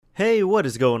Hey, what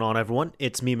is going on, everyone?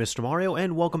 It's me, Mr. Mario,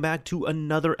 and welcome back to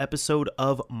another episode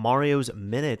of Mario's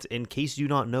Minute. In case you do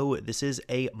not know, this is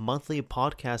a monthly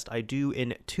podcast I do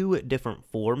in two different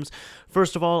forms.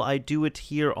 First of all, I do it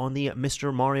here on the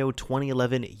Mr. Mario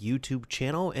 2011 YouTube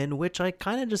channel, in which I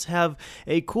kind of just have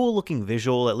a cool-looking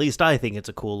visual. At least I think it's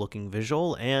a cool-looking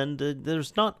visual, and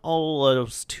there's not all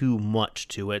too much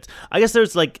to it. I guess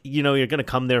there's you're going to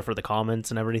come there for the comments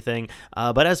and everything,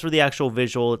 but as for the actual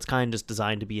visual, it's kind of just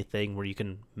designed to be a thing where you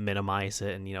can minimize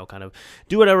it and kind of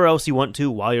do whatever else you want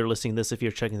to while you're listening to this if you're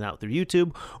checking it out through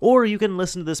YouTube, or you can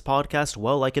listen to this podcast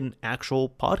like an actual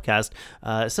podcast.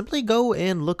 Simply go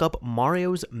and look up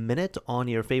Mario's Minute on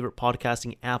your favorite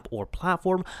podcasting app or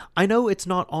platform. I know it's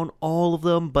not on all of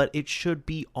them, but it should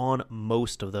be on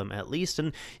most of them at least,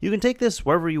 and you can take this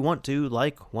wherever you want to,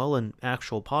 an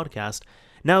actual podcast.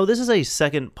 Now, this is a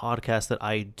second podcast that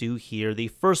I do here. The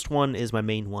first one is my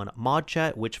main one, Mod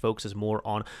Chat, which focuses more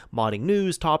on modding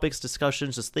news, topics,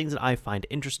 discussions, just things that I find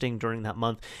interesting during that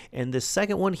month. And the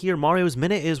second one here, Mario's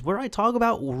Minute, is where I talk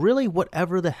about really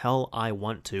whatever the hell I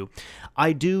want to.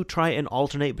 I do try and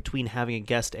alternate between having a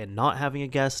guest and not having a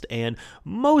guest, and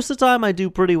most of the time I do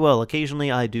pretty well.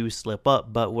 Occasionally I do slip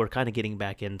up, but we're kind of getting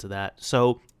back into that.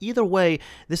 So either way,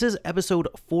 this is episode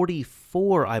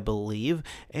 44, I believe,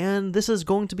 and this is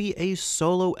going to be a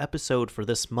solo episode for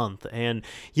this month. And,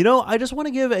 I just want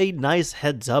to give a nice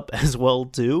heads up as well,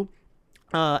 too.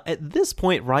 At this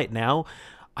point right now,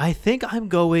 I think I'm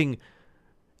going,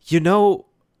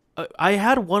 I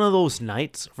had one of those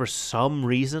nights for some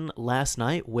reason last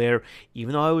night where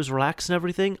even though I was relaxed and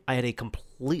everything, I had a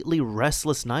completely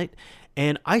restless night,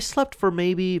 and I slept for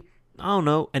maybe,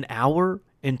 an hour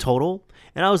in total,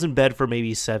 and I was in bed for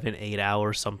maybe 7-8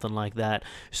 hours, something like that.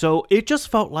 So it just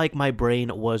felt like my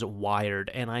brain was wired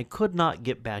and I could not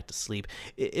get back to sleep.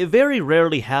 It very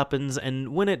rarely happens,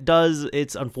 and when it does,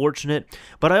 it's unfortunate,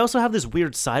 but I also have this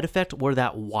weird side effect where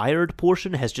that wired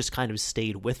portion has just kind of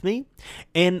stayed with me,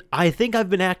 and I think I've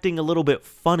been acting a little bit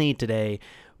funny today,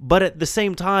 but at the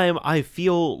same time, I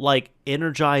feel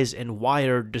energized and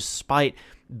wired despite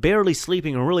barely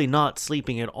sleeping or really not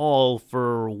sleeping at all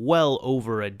for well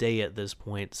over a day at this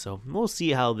point. So we'll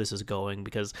see how this is going,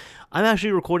 because I'm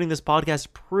actually recording this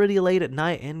podcast pretty late at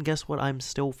night, and guess what? I'm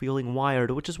still feeling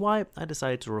wired, which is why I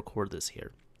decided to record this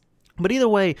here. But either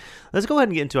way, let's go ahead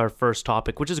and get into our first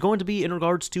topic, which is going to be in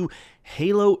regards to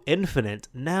Halo Infinite.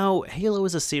 Now, Halo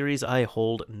is a series I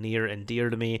hold near and dear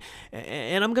to me,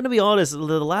 and I'm going to be honest,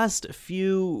 the last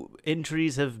few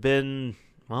entries have been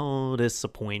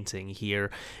disappointing here.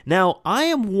 Now, I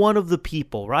am one of the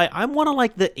people, right? I'm one of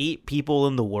the 8 people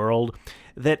in the world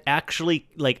that actually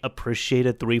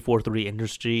appreciated 343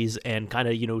 Industries and kind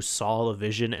of saw the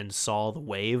vision and saw the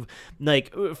wave.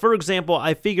 For example,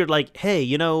 I figured hey,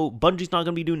 Bungie's not going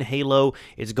to be doing Halo,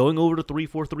 it's going over to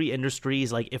 343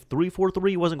 Industries. If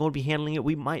 343 wasn't going to be handling it,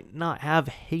 we might not have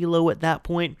Halo at that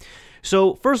point.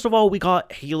 So first of all, we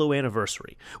got Halo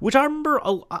Anniversary, which I remember,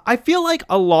 I feel like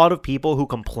a lot of people who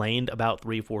complained about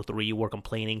 343 were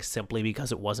complaining simply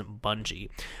because it wasn't Bungie.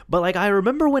 But I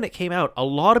remember when it came out, a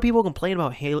lot of people complained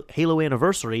about Halo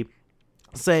Anniversary,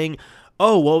 saying,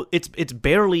 oh, well, it's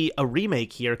barely a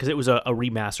remake here, because it was a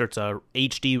remaster. It's a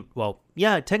HD,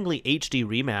 technically HD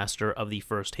remaster of the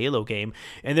first Halo game.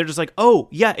 And they're just oh,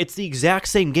 yeah, it's the exact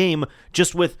same game,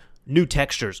 just with new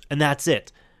textures, and that's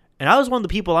it. And I was one of the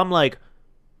people, I'm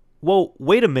well,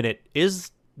 wait a minute,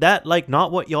 is that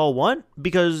not what y'all want?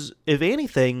 Because if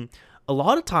anything, a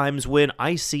lot of times when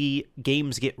I see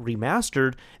games get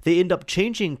remastered, they end up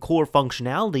changing core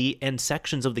functionality and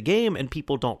sections of the game, and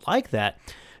people don't like that.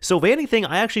 So if anything,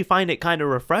 I actually find it kind of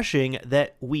refreshing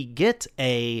that we get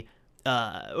a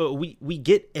we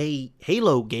get a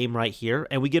Halo game right here,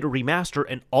 and we get a remaster,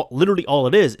 and literally all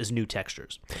it is new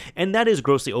textures. And that is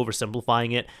grossly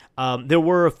oversimplifying it. There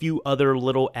were a few other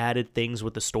little added things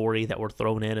with the story that were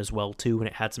thrown in as well too, and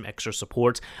it had some extra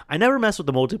supports. I never messed with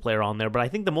the multiplayer on there, but I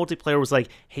think the multiplayer was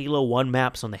Halo 1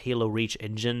 maps on the Halo Reach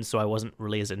engine, so I wasn't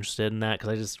really as interested in that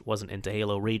because I just wasn't into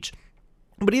Halo Reach.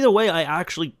 But either way, I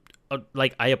actually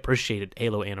I appreciated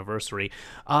Halo Anniversary.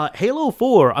 Halo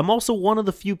 4, I'm also one of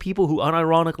the few people who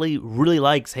unironically really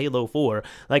likes Halo 4.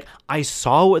 I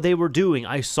saw what they were doing.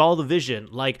 I saw the vision.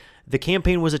 The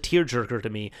campaign was a tearjerker to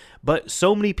me. But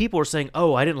so many people are saying,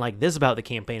 oh, I didn't like this about the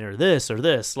campaign, or this, or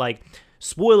this.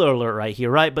 Spoiler alert right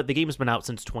here, right? But the game's been out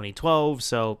since 2012,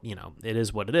 so, it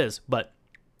is what it is. But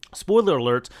spoiler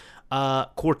alert,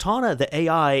 Cortana, the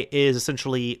AI, is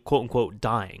essentially quote-unquote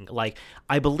dying.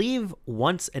 I believe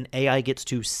once an AI gets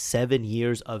to 7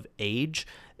 years of age,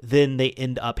 then they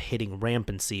end up hitting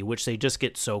rampancy, which they just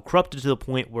get so corrupted to the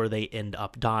point where they end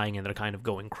up dying and they're kind of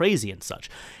going crazy and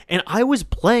such. And I was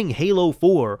playing Halo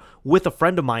 4 with a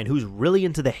friend of mine who's really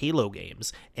into the Halo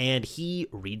games, and he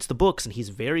reads the books and he's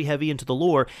very heavy into the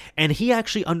lore, and he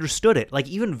actually understood it. Like,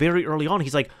 even very early on,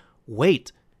 he's like,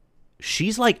 wait,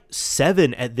 she's like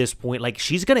 7 at this point, like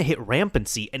she's gonna hit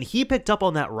rampancy, and he picked up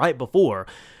on that right before.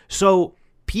 So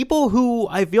people who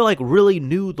I feel like really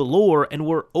knew the lore and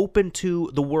were open to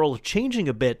the world changing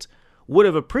a bit would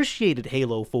have appreciated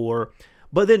Halo 4,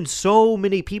 but then so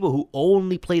many people who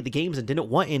only played the games and didn't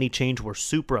want any change were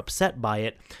super upset by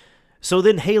it. So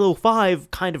then Halo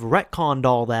 5 kind of retconned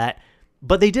all that,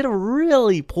 but they did a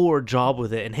really poor job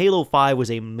with it, and Halo 5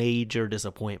 was a major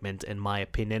disappointment in my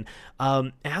opinion,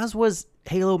 as was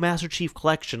Halo Master Chief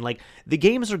Collection. Like, the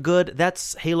games are good,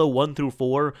 that's Halo 1 through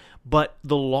 4, but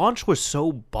the launch was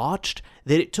so botched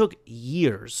that it took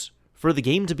years for the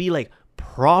game to be like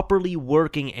properly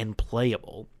working and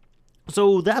playable.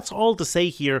 So that's all to say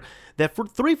here, that for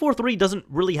 343 doesn't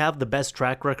really have the best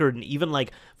track record, and even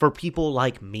like for people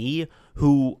like me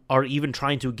who are even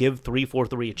trying to give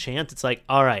 343 a chance, it's like,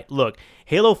 all right, look,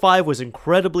 Halo 5 was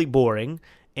incredibly boring,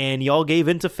 and y'all gave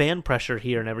into fan pressure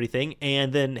here and everything,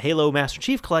 and then Halo Master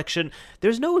Chief Collection,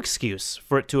 there's no excuse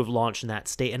for it to have launched in that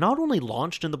state, and not only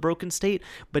launched in the broken state,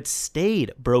 but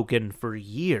stayed broken for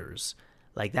years.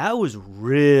 Like, that was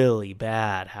really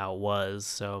bad how it was.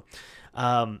 So,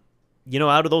 you know,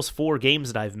 out of those 4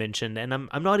 games that I've mentioned, and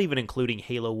I'm not even including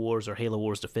Halo Wars or Halo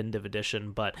Wars Definitive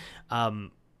Edition, but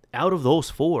out of those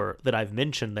 4 that I've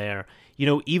mentioned there, you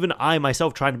know, even I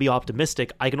myself trying to be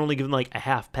optimistic, I can only give them like a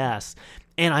half pass.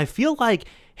 And I feel like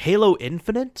Halo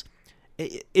Infinite,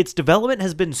 its development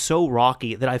has been so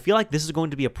rocky that I feel like this is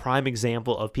going to be a prime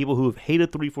example of people who have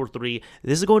hated 343.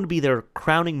 This is going to be their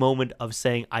crowning moment of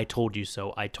saying, I told you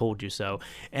so, I told you so.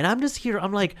 And I'm just here,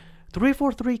 I'm like,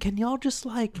 343, can y'all just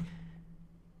like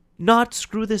not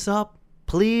screw this up,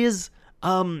 please?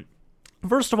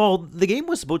 First of all, the game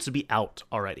was supposed to be out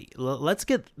already. Let's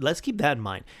keep that in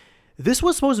mind. This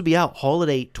was supposed to be out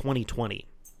holiday 2020.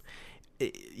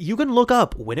 You can look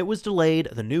up when it was delayed,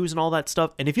 the news and all that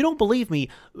stuff, and if you don't believe me,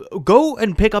 go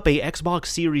and pick up a Xbox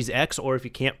Series X, or if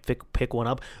you can't pick one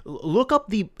up, look up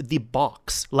the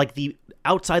box, like the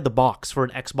outside the box for an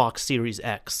Xbox Series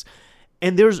X.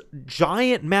 And there's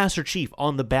giant Master Chief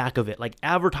on the back of it, like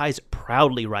advertised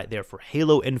proudly right there for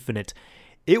Halo Infinite.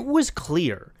 It was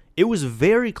clear. It was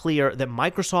very clear that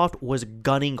Microsoft was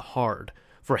gunning hard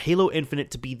for Halo Infinite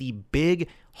to be the big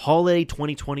holiday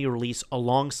 2020 release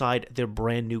alongside their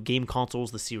brand new game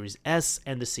consoles, the Series S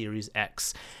and the Series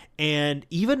X. And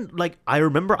even, like, I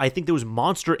remember, I think there was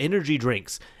Monster Energy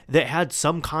drinks that had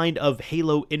some kind of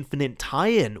Halo Infinite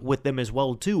tie-in with them as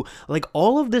well, too. Like,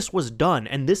 all of this was done,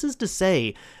 and this is to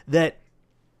say that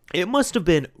it must have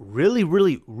been really,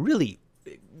 really, really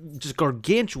just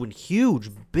gargantuan, huge,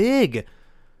 big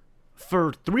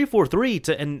for 343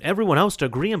 and everyone else to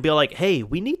agree and be like, hey,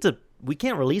 we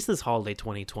can't release this holiday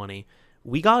 2020.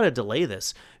 We gotta delay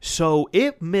this. So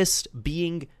it missed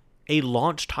being a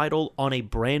launch title on a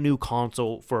brand new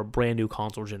console for a brand new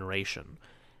console generation.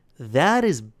 That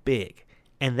is big,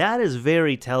 and that is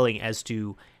very telling as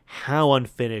to how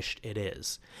unfinished it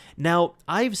is. Now,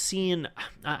 I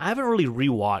haven't really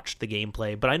rewatched the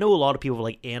gameplay, but I know a lot of people have,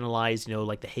 like, analyzed, you know,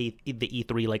 like the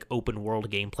E3 like open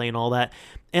world gameplay and all that.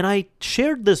 And I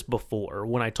shared this before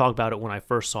when I talked about it when I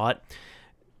first saw it.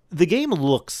 The game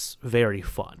looks very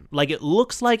fun. Like, it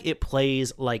looks like it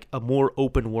plays like a more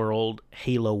open world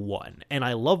Halo 1, and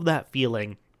I love that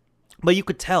feeling. But you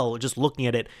could tell just looking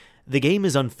at it, the game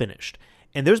is unfinished.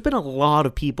 And there's been a lot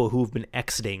of people who've been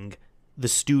exiting the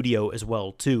studio as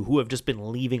well too, who have just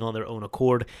been leaving on their own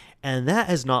accord, and that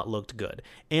has not looked good.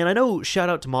 And I know, shout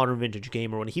out to Modern Vintage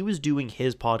Gamer, when he was doing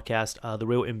his podcast, The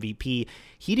Real MVP,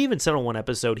 he'd even said on one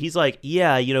episode, he's like,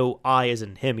 yeah, you know, I as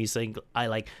in him, he's saying,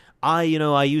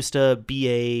 I used to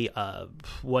be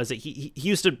he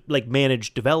used to like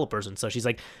manage developers and such. He's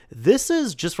like, this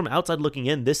is just from outside looking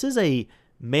in, this is a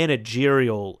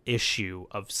managerial issue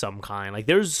of some kind. Like,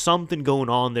 there's something going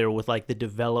on there with like the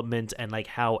development and like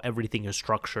how everything is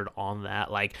structured on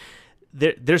that. Like,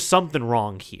 there's something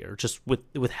wrong here just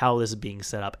with how this is being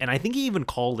set up. And I think he even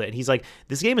called it, and he's like,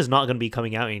 this game is not going to be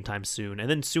coming out anytime soon. And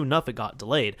then soon enough it got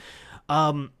delayed.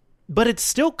 But it's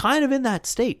still kind of in that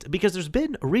state, because there's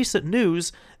been recent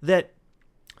news that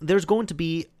there's going to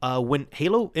be, when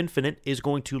Halo Infinite is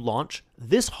going to launch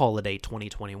this holiday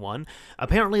 2021,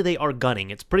 apparently they are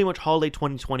gunning. It's pretty much holiday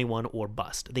 2021 or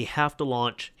bust. They have to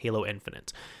launch Halo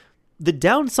Infinite. The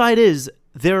downside is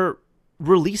they're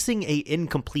releasing a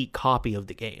incomplete copy of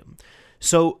the game.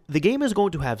 So the game is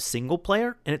going to have single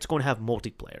player and it's going to have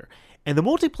multiplayer. And the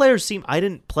multiplayer I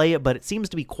didn't play it, but it seems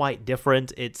to be quite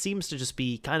different. It seems to just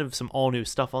be kind of some all new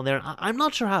stuff on there. I'm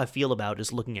not sure how I feel about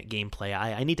just looking at gameplay.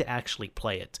 I need to actually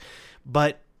play it.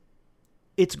 But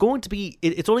it's only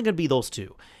going to be those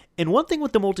two. And one thing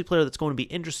with the multiplayer that's going to be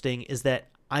interesting is that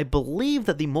I believe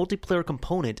that the multiplayer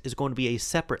component is going to be a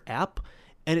separate app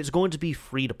and it's going to be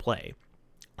free to play.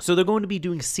 So they're going to be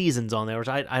doing seasons on there, which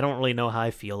I don't really know how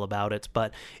I feel about it,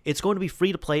 but it's going to be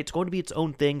free to play. It's going to be its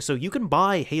own thing. So you can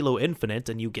buy Halo Infinite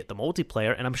and you get the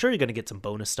multiplayer, and I'm sure you're going to get some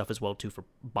bonus stuff as well, too, for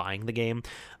buying the game.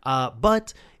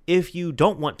 But if you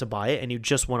don't want to buy it and you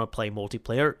just want to play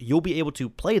multiplayer, you'll be able to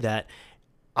play that,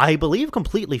 I believe,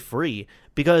 completely free,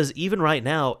 because even right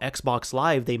now, Xbox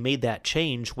Live, they made that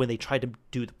change when they tried to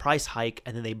do the price hike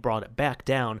and then they brought it back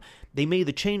down. They made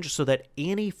the change so that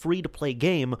any free-to-play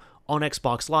game on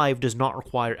Xbox Live does not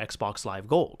require Xbox Live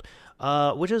Gold,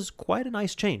 which is quite a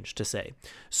nice change to say.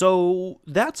 So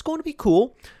that's going to be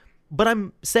cool, but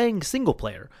I'm saying single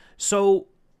player. So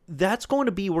that's going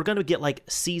to be, we're going to get like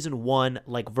Season 1,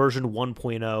 like version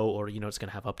 1.0, or, it's going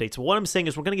to have updates. But what I'm saying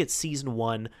is we're going to get Season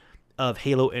 1 of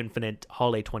Halo Infinite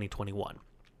Holiday 2021.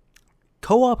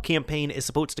 Co-op campaign is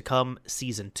supposed to come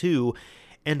Season 2,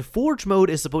 and Forge mode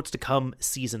is supposed to come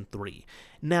Season 3.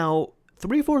 Now,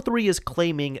 343 is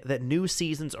claiming that new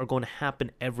seasons are going to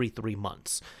happen every 3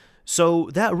 months. So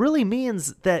that really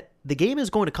means that the game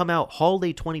is going to come out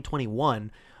Holiday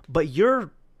 2021, but you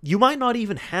might not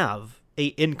even have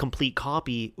a incomplete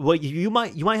copy. Well, you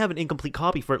might have an incomplete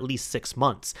copy for at least 6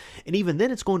 months. And even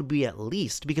then it's going to be at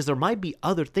least, because there might be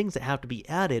other things that have to be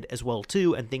added as well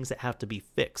too, and things that have to be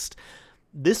fixed.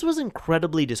 This was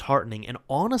incredibly disheartening, and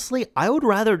honestly, I would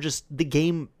rather just the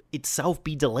game itself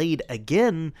be delayed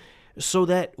again so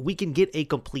that we can get a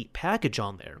complete package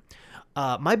on there.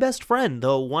 My best friend,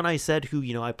 the one I said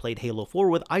who, I played Halo 4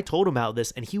 with, I told him about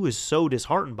this, and he was so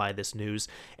disheartened by this news.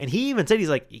 And he even said, he's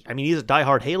a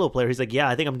diehard Halo player. He's like, yeah,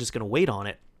 I think I'm just going to wait on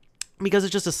it. Because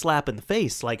it's just a slap in the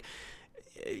face. Like,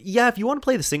 yeah, if you want to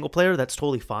play the single player, that's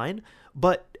totally fine.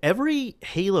 But every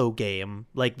Halo game,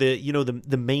 like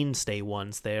the mainstay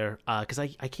ones there, because I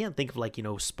can't think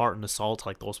of Spartan Assault,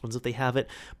 like those ones if they have it.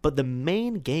 But the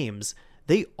main games,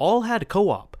 they all had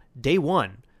co-op day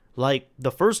one. Like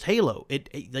the first Halo,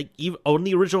 even on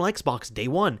the original Xbox day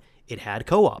one, it had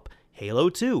co-op. Halo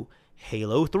 2,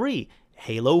 Halo 3,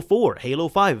 Halo 4, Halo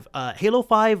 5. Halo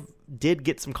 5 did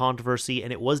get some controversy,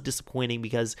 and it was disappointing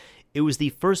because it was the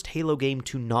first Halo game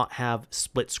to not have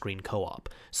split-screen co-op.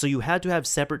 So you had to have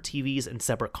separate TVs and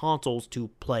separate consoles to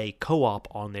play co-op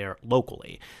on there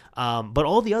locally. But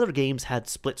all the other games had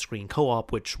split-screen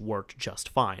co-op, which worked just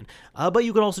fine. But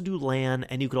you could also do LAN,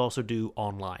 and you could also do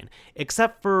online.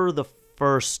 Except for the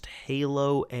first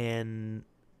Halo and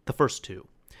the first two.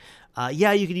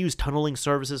 Yeah, you could use tunneling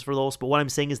services for those, but what I'm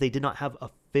saying is they did not have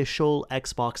official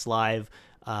Xbox Live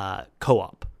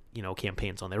co-op,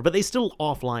 campaigns on there, but they still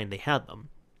offline, they had them.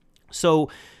 So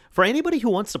for anybody who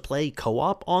wants to play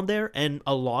co-op on there, and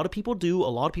a lot of people do, a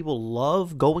lot of people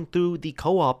love going through the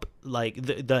co-op, like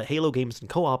the Halo games in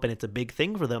co-op, and it's a big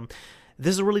thing for them.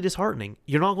 This is really disheartening.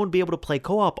 You're not going to be able to play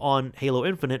co-op on Halo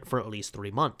Infinite for at least 3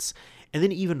 months. And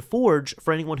then even Forge,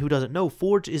 for anyone who doesn't know,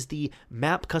 Forge is the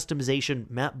map customization,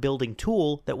 map building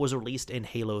tool that was released in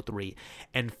Halo 3.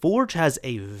 And Forge has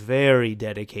a very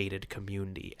dedicated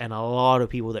community and a lot of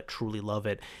people that truly love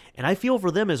it. And I feel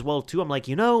for them as well, too. I'm like,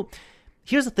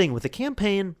 here's the thing with the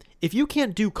campaign, if you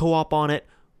can't do co-op on it,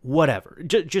 whatever.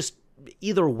 Just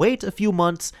either wait a few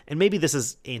months, and maybe this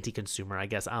is anti-consumer, I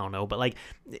guess, I don't know, but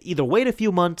either wait a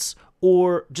few months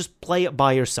or just play it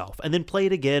by yourself and then play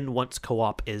it again once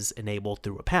co-op is enabled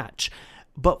through a patch.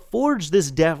 But Forge,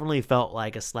 this definitely felt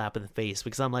like a slap in the face,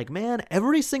 because I'm like, man,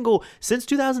 since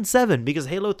 2007, because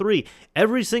Halo 3,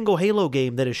 every single Halo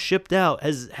game that is shipped out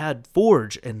has had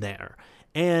Forge in there,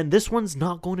 and this one's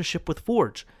not going to ship with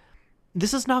Forge.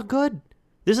 This is not good.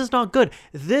 This is not good.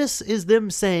 This is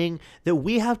them saying that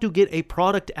we have to get a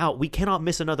product out. We cannot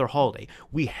miss another holiday.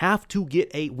 We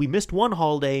missed one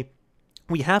holiday.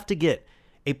 We have to get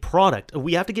a product.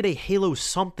 We have to get a Halo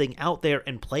something out there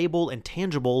and playable and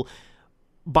tangible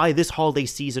by this holiday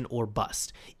season or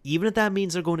bust. Even if that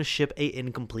means they're going to ship a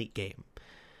incomplete game.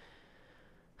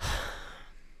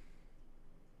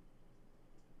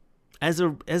 As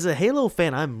a Halo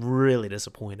fan, I'm really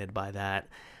disappointed by that.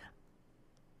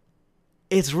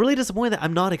 It's really disappointing that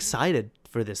I'm not excited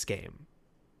for this game.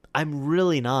 I'm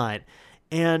really not.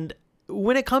 And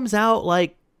when it comes out,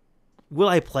 will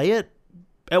I play it?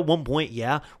 at one point,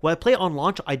 yeah. Will I play it on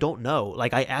launch? I don't know.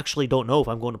 Like, I actually don't know if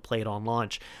I'm going to play it on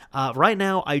launch. Right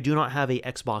now, I do not have a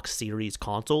Xbox Series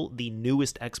console. The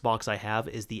newest Xbox I have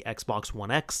is the Xbox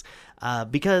One X,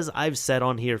 because I've said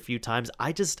on here a few times,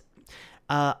 I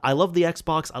love the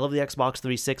Xbox. I love the Xbox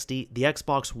 360. The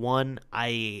Xbox One,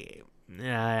 I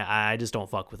just don't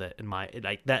fuck with it in my,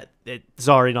 like, that,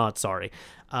 sorry, not sorry.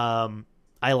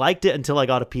 I liked it until I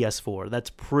got a PS4.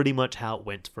 That's pretty much how it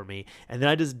went for me. And then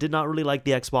I just did not really like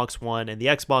the Xbox One, and the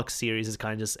Xbox Series is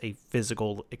kind of just a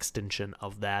physical extension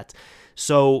of that.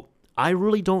 So I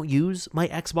really don't use my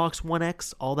Xbox One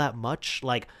X all that much.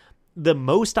 Like, the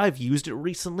most I've used it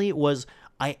recently was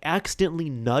I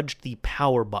accidentally nudged the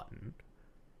power button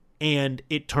and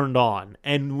it turned on.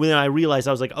 And when I realized,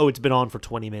 I was like, oh, it's been on for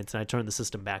 20 minutes, and I turned the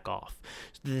system back off.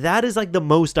 That is like the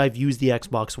most I've used the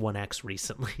Xbox One X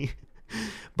recently.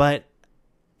 But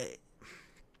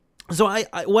so I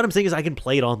what I'm saying is I can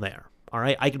play it on there. All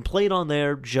right, I can play it on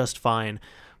there just fine,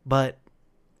 but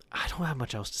I don't have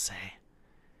much else to say.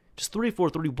 Just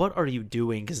 343, what are you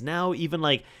doing? Because now, even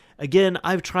like, again,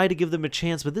 I've tried to give them a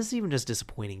chance, but this is even just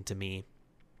disappointing to me.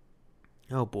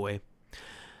 Oh boy.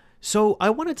 So I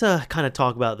wanted to kind of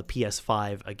talk about the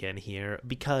PS5 again here,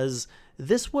 because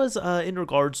this was in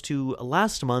regards to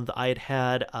last month. I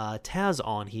had Taz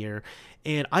on here,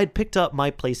 and I'd picked up my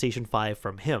PlayStation 5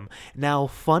 from him. Now,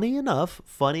 funny enough,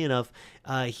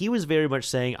 he was very much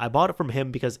saying I bought it from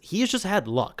him because he's just had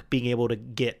luck being able to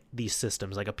get these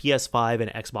systems, like a PS5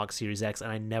 and Xbox Series X,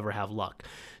 and I never have luck.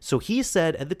 So he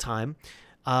said at the time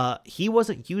he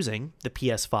wasn't using the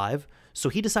PS5, so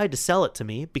he decided to sell it to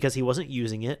me because he wasn't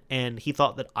using it, and he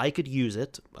thought that I could use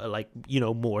it,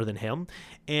 more than him,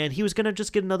 and he was going to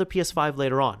just get another PS5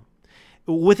 later on.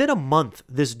 Within a month,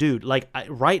 this dude,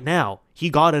 right now, he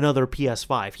got another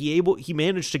PS5. He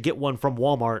managed to get one from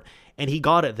Walmart, and he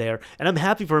got it there, and I'm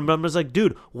happy for him. But I'm just like,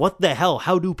 dude, what the hell?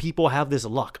 How do people have this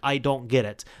luck? I don't get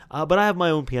it. But I have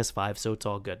my own PS5, so it's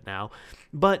all good now.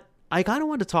 But I kind of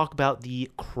want to talk about the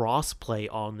crossplay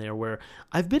on there, where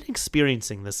I've been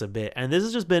experiencing this a bit, and this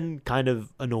has just been kind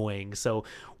of annoying. So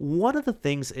one of the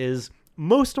things is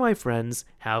most of my friends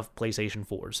have PlayStation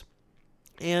 4s,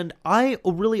 and I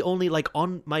really only,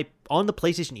 on the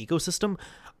PlayStation ecosystem,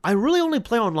 I really only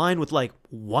play online with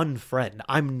one friend.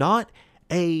 I'm not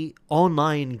a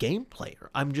online game player.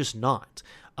 I'm just not.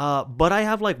 But I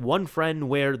have one friend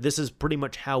where this is pretty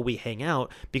much how we hang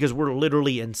out, because we're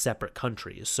literally in separate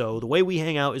countries. So the way we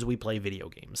hang out is we play video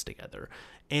games together.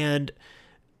 And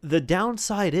the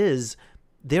downside is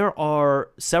there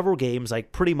are several games,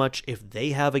 pretty much if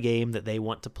they have a game that they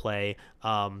want to play,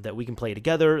 that we can play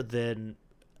together, then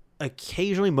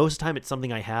occasionally, most of the time, it's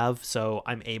something I have, so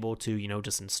I'm able to,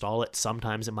 just install it.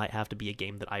 Sometimes it might have to be a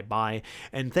game that I buy,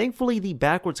 and thankfully, the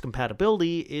backwards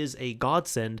compatibility is a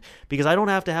godsend, because I don't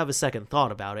have to have a second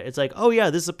thought about it. It's like, oh yeah,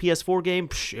 this is a PS4 game,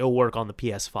 it'll work on the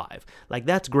PS5.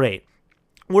 That's great.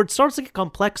 Where it starts to get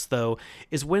complex, though,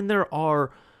 is when there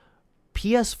are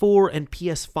PS4 and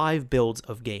PS5 builds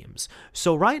of games.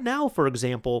 So right now, for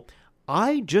example,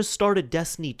 I just started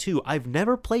Destiny 2. I've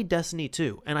never played Destiny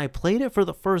 2, and I played it for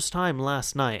the first time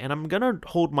last night, and I'm going to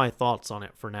hold my thoughts on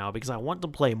it for now because I want to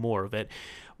play more of it.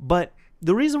 But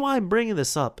the reason why I'm bringing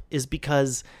this up is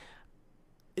because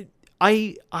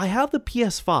I have the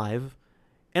PS5,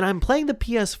 and I'm playing the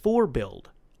PS4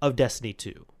 build of Destiny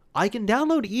 2. I can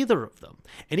download either of them.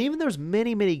 And even there's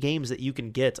many, many games that you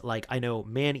can get, I know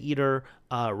Maneater,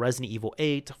 Resident Evil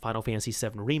 8, Final Fantasy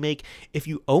 7 Remake. If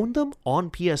you own them on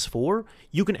PS4,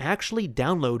 you can actually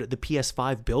download the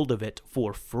PS5 build of it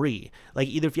for free.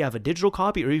 Either if you have a digital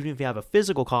copy or even if you have a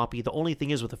physical copy. The only thing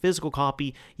is with a physical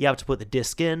copy, you have to put the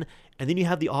disc in, and then you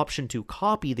have the option to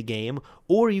copy the game,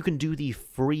 or you can do the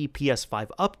free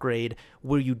PS5 upgrade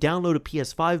where you download a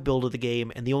PS5 build of the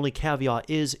game, and the only caveat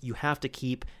is you have to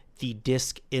keep the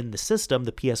disc in the system,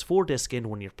 the PS4 disc in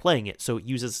when you're playing it, so it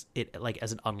uses it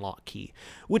as an unlock key,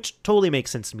 which totally makes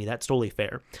sense to me. That's totally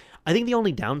fair. I think the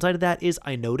only downside of that is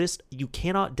I noticed you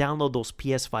cannot download those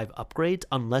PS5 upgrades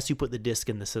unless you put the disc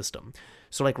in the system.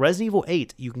 So Resident Evil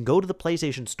 8, you can go to the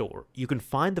PlayStation Store, you can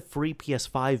find the free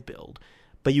PS5 build,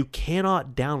 but you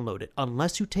cannot download it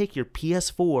unless you take your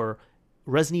PS4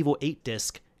 Resident Evil 8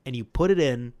 disc and you put it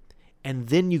in, and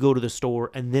then you go to the store,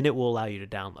 and then it will allow you to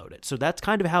download it. So that's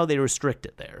kind of how they restrict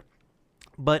it there.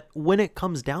 But when it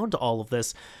comes down to all of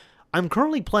this, I'm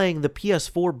currently playing the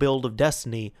PS4 build of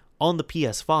Destiny on the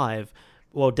PS5,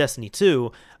 well, Destiny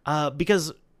 2,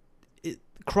 because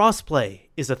crossplay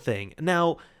is a thing.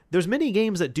 Now, there's many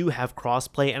games that do have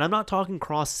crossplay, and I'm not talking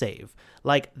cross-save.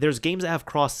 Like, there's games that have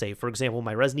cross-save. For example,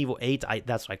 my Resident Evil 8,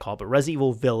 that's what I call it, but Resident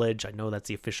Evil Village, I know that's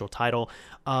the official title.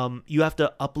 You have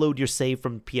to upload your save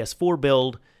from PS4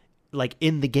 build, like,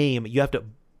 in the game. You have to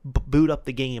boot up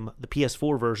the game, the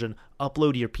PS4 version,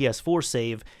 upload your PS4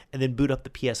 save, and then boot up the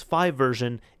PS5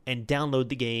 version and download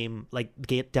the game,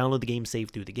 download the game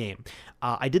save through the game.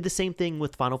 I did the same thing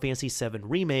with Final Fantasy VII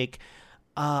Remake.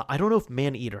 I don't know if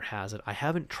Maneater has it. I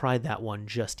haven't tried that one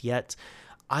just yet.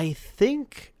 I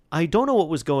don't know what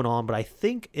was going on, but I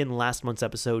think in last month's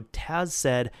episode, Taz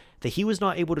said that he was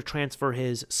not able to transfer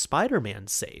his Spider-Man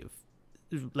save,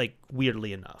 like,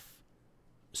 weirdly enough.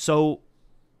 So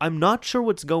I'm not sure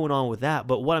what's going on with that,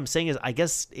 but what I'm saying is I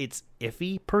guess it's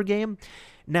iffy per game.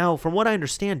 Now, from what I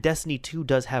understand, Destiny 2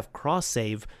 does have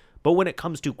cross-save, but when it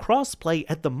comes to crossplay,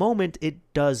 at the moment, it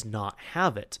does not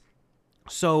have it.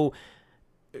 So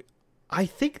I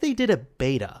think they did a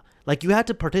beta. Like, you had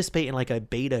to participate in, like, a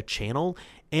beta channel,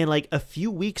 and, like, a few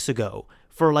weeks ago,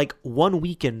 for, like, 1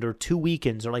 weekend or 2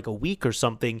 weekends or, like, a week or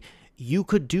something, you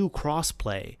could do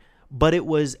crossplay, but it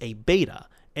was a beta.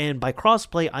 And by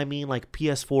crossplay, I mean like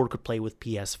PS4 could play with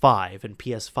PS5 and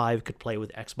PS5 could play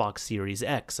with Xbox Series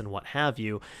X and what have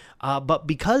you. But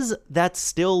because that's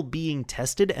still being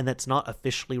tested and that's not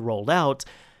officially rolled out,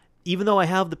 even though I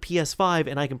have the PS5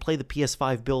 and I can play the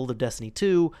PS5 build of Destiny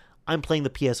 2, I'm playing the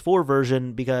PS4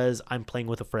 version because I'm playing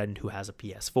with a friend who has a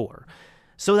PS4.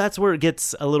 So that's where it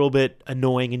gets a little bit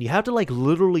annoying, and you have to like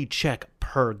literally check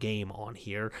per game on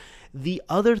here. The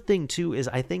other thing too is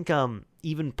I think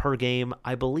even per game,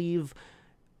 I believe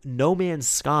No Man's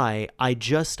Sky, I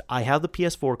have the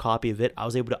PS4 copy of it. I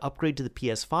was able to upgrade to the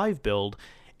PS5 build,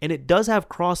 and it does have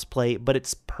crossplay, but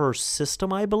it's per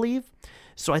system, I believe.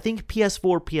 So I think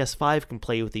PS4, PS5 can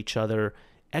play with each other.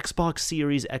 Xbox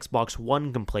Series, Xbox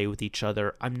One can play with each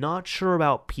other. I'm not sure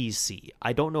about PC.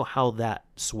 I don't know how that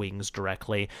swings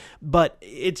directly, but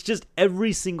it's just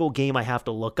every single game I have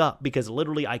to look up because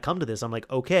literally I come to this, I'm like,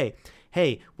 okay,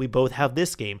 hey, we both have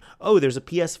this game. Oh, there's a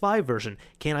PS5 version.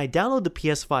 Can I download the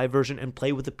PS5 version and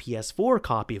play with the PS4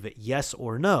 copy of it? Yes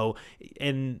or no?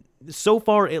 And so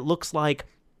far it looks like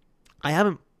I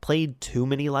haven't played too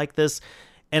many like this.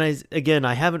 And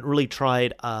I haven't really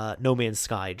tried No Man's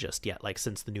Sky just yet, like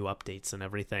since the new updates and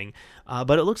everything.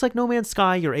 But it looks like No Man's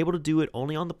Sky, you're able to do it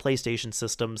only on the PlayStation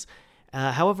systems.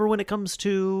 However, when it comes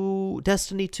to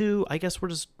Destiny 2, I guess we're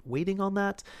just waiting on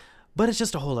that. But it's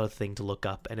just a whole other thing to look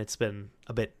up, and it's been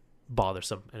a bit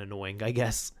bothersome and annoying, I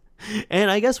guess. And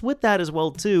I guess with that as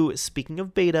well, too, speaking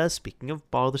of beta, speaking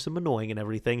of bothersome, annoying, and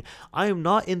everything, I am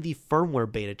not in the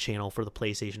firmware beta channel for the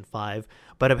PlayStation 5,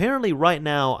 but apparently right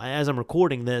now, as I'm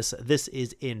recording this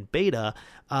is in beta.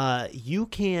 You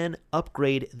can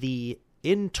upgrade the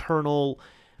internal...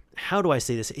 How do I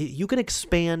say this? You can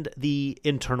expand the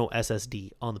internal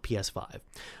SSD on the PS5.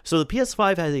 So the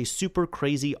PS5 has a super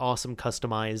crazy, awesome,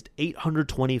 customized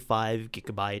 825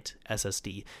 gigabyte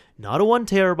SSD. Not a 1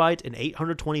 terabyte, an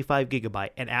 825 gigabyte.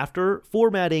 And after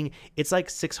formatting, it's like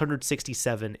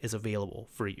 667 is available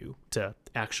for you to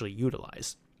actually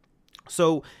utilize.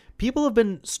 So people have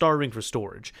been starving for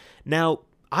storage. Now,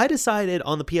 I decided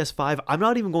on the PS5, I'm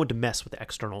not even going to mess with the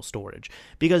external storage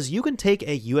because you can take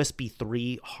a USB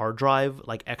 3 hard drive,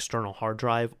 like external hard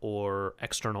drive or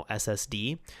external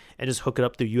SSD, and just hook it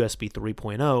up through USB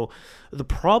 3.0. The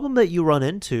problem that you run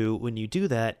into when you do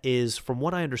that is, from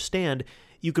what I understand,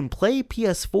 you can play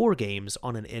PS4 games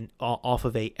on off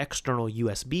of a external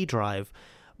USB drive,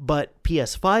 but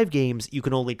PS5 games you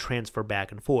can only transfer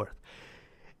back and forth.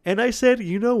 And I said,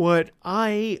 you know what,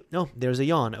 there's a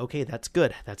yawn. Okay, that's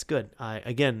good.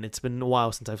 Again, it's been a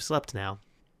while since I've slept now.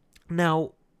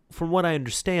 Now, from what I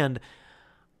understand,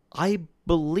 I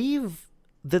believe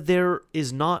that there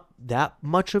is not that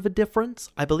much of a difference.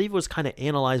 I believe it was kind of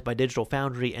analyzed by Digital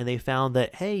Foundry, and they found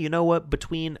that, hey, you know what,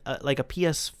 between like a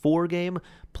PS4 game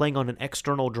playing on an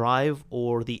external drive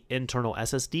or the internal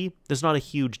SSD, there's not a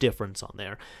huge difference on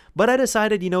there. But I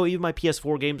decided, even my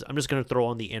PS4 games, I'm just going to throw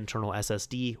on the internal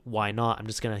SSD. Why not? I'm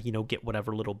just going to, get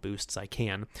whatever little boosts I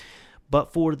can.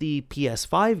 But for the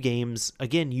PS5 games,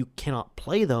 again, you cannot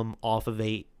play them off of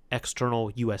a external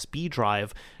USB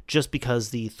drive just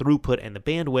because the throughput and the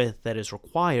bandwidth that is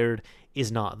required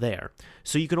is not there.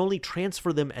 So you can only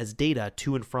transfer them as data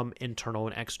to and from internal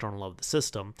and external of the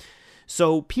system.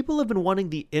 So people have been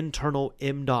wanting the internal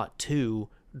M.2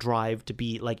 drive to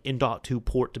be, like M.2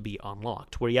 port to be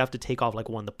unlocked, where you have to take off like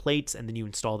one of the plates and then you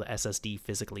install the SSD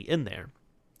physically in there.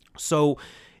 So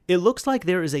it looks like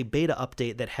there is a beta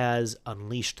update that has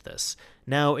unleashed this.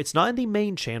 Now, it's not in the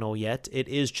main channel yet. It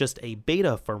is just a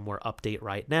beta firmware update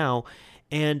right now,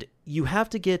 and you have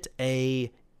to get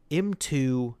a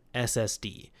M2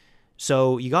 SSD.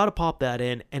 So you got to pop that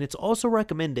in, and it's also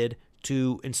recommended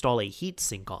to install a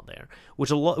heatsink on there,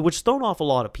 which thrown off a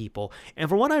lot of people. And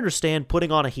from what I understand,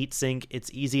 putting on a heatsink,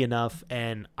 it's easy enough,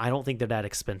 and I don't think they're that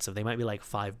expensive. They might be like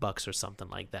 $5 or something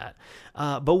like that.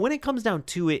 But when it comes down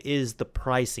to it, is the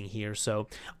pricing here. So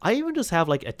I even just have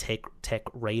like a Tech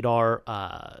Radar,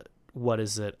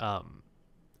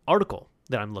 article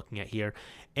that I'm looking at here,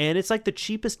 and it's like the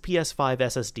cheapest PS5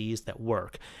 SSDs that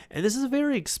work. And this is a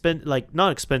very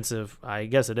not expensive, I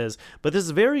guess it is, but this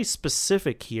is very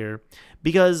specific here,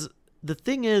 because the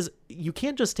thing is, you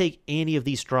can't just take any of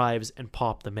these drives and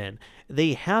pop them in.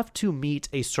 They have to meet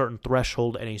a certain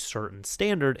threshold and a certain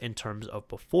standard in terms of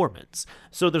performance.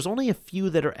 So there's only a few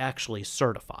that are actually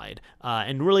certified,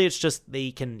 and really it's just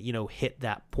they can, hit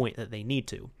that point that they need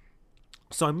to.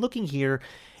 So I'm looking here,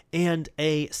 and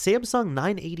a Samsung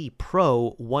 980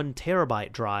 Pro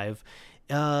 1TB drive,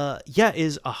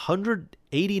 is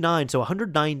 $189, so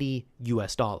 $190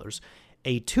 US.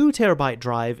 A 2TB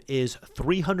drive is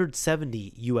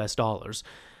 $370 US.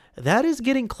 That is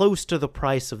getting close to the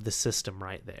price of the system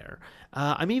right there.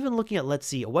 I'm even looking at, let's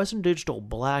see, a Western Digital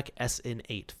Black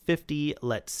SN850.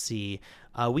 Let's see,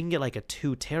 we can get like a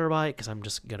 2TB, because I'm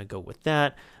just gonna go with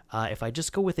that. If I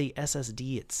just go with a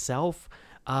SSD itself,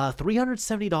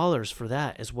 $370 for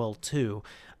that as well too.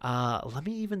 Let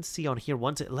me even see on here.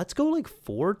 Let's go like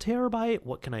 4TB.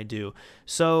 What can I do?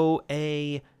 So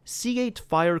a Seagate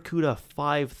FireCuda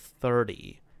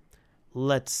 530.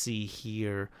 Let's see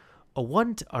here.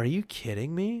 Are you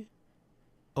kidding me?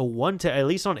 At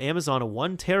least on Amazon, a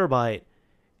 1TB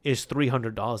is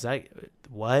 $300.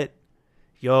 What?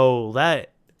 Yo,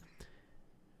 that.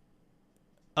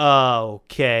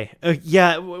 Okay.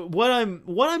 Yeah, what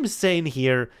I'm saying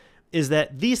here is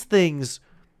that these things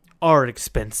are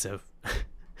expensive.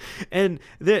 And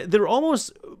they're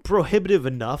almost prohibitive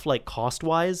enough, like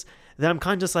cost-wise, that I'm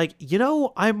kind of just like,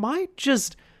 I might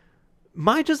just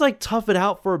like tough it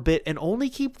out for a bit and only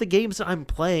keep the games that I'm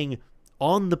playing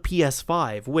on the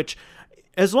PS5, which,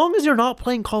 as long as you're not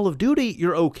playing Call of Duty,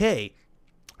 you're okay.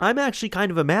 I'm actually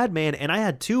kind of a madman, and I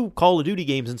had 2 Call of Duty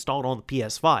games installed on the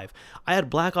PS5. I had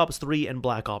Black Ops 3 and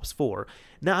Black Ops 4.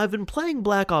 Now, I've been playing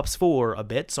Black Ops 4 a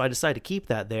bit, so I decided to keep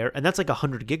that there, and that's like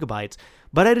 100 gigabytes.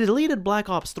 But I deleted Black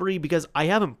Ops 3 because I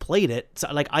haven't played it. So,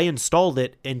 I installed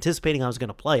it anticipating I was going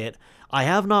to play it. I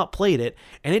have not played it,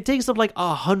 and it takes up like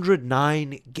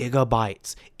 109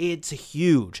 gigabytes. It's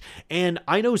huge. And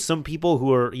I know some people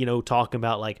who are, talking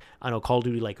about Call of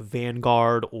Duty like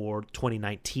Vanguard or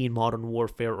 2019 Modern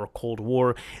Warfare or Cold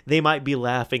War. They might be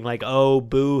laughing like, oh,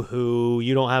 boo-hoo,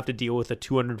 you don't have to deal with the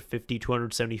 250,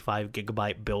 275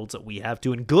 gigabyte builds that we have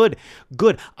to. And good.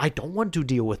 I don't want to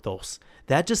deal with those.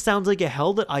 That just sounds like a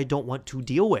hell that I don't want to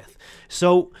deal with.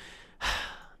 So,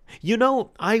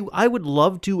 I would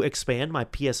love to expand my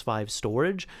PS5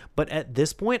 storage, but at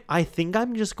this point, I think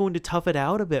I'm just going to tough it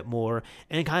out a bit more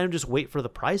and kind of just wait for the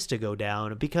price to go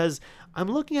down, because I'm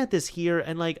looking at this here,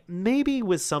 and maybe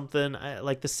with something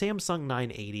like the Samsung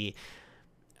 980,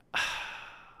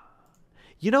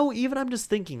 even I'm just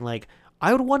thinking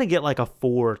I would want to get like a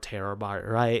 4TB,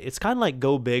 right? It's kind of like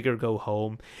go big or go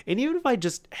home. And even if I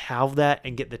just have that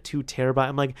and get the 2TB,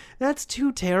 I'm like, that's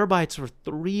 2TB for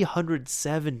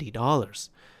 $370.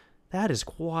 That is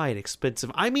quite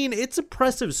expensive. I mean, it's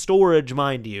impressive storage,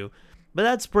 mind you, but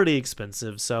that's pretty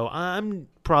expensive. So I'm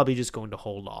probably just going to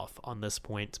hold off on this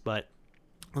point. But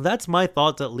that's my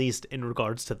thoughts, at least in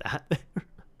regards to that.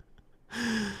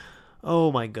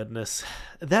 Oh my goodness.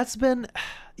 That's been,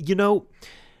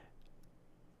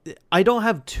 I don't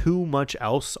have too much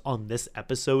else on this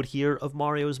episode here of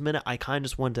Mario's Minute. I kind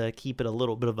of just want to keep it a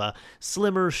little bit of a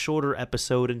slimmer, shorter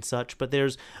episode and such, but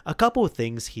there's a couple of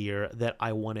things here that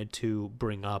I wanted to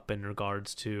bring up in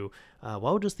regards to,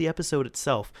 just the episode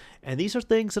itself. And these are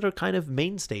things that are kind of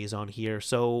mainstays on here.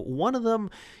 So one of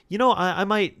them, I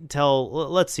might tell,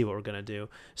 let's see what we're going to do.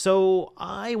 So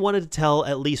I wanted to tell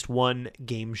at least one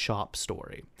game shop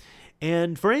story.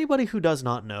 And for anybody who does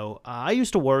not know, I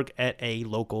used to work at a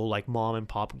local mom and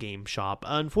pop game shop.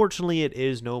 Unfortunately, it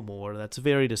is no more. That's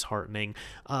very disheartening.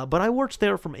 But I worked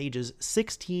there from ages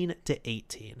 16 to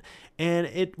 18. And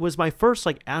it was my first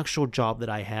actual job that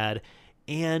I had.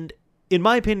 And in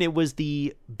my opinion, it was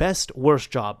the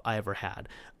worst job I ever had.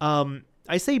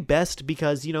 I say best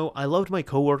because, I loved my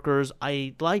coworkers.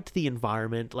 I liked the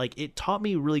environment. It taught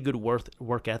me really good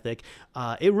work ethic.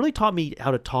 It really taught me how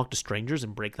to talk to strangers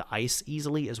and break the ice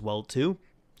easily as well, too.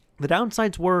 The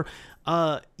downsides were,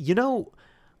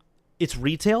 it's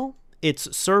retail,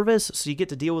 it's service, so you get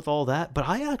to deal with all that. But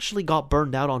I actually got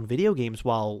burned out on video games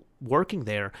while working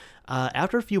there,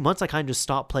 after a few months, I kind of just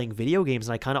stopped playing video games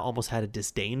and I kind of almost had a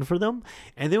disdain for them.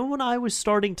 And then when I was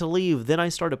starting to leave, then I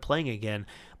started playing again.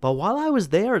 But while I was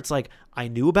there, it's like I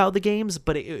knew about the games,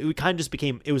 but it kind of just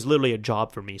became, it was literally a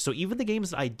job for me. So even the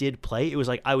games that I did play, it was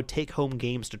like I would take home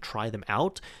games to try them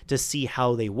out to see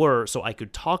how they were so I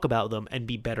could talk about them and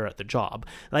be better at the job.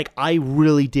 Like I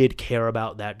really did care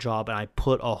about that job and I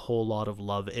put a whole lot of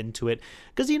love into it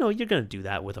because, you're going to do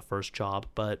that with a first job,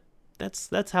 but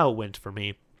that's how it went for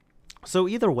me. So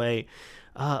either way,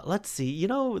 let's see,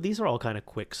 these are all kind of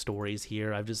quick stories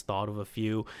here. I've just thought of a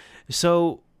few.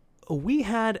 So we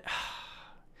had,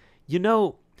 this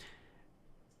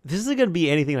isn't going to be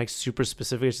anything like super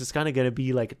specific. It's just kind of going to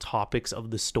be like topics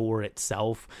of the store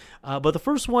itself. But the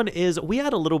first one is we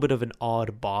had a little bit of an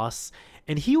odd boss,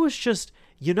 and he was just,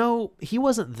 he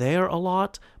wasn't there a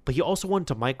lot, but he also wanted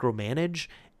to micromanage.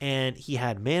 And he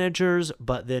had managers,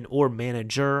 or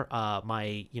manager,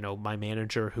 my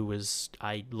manager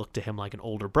I looked to him like an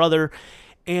older brother.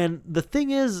 And the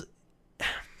thing is,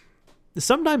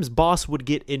 sometimes boss would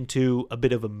get into a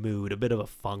bit of a mood, a bit of a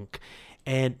funk,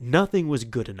 and nothing was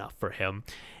good enough for him.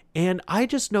 And I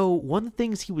just know one of the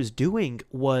things he was doing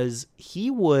was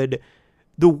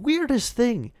the weirdest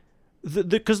thing,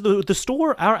 because the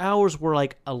store, our hours were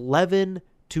like 11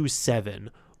 to 7.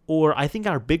 Or I think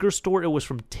our bigger store, it was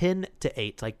from 10 to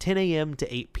 8, like 10 a.m.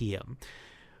 to 8 p.m.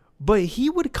 But he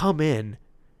would come in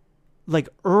like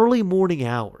early morning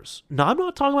hours. Now, I'm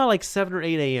not talking about like 7 or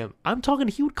 8 a.m. I'm talking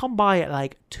he would come by at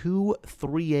like 2,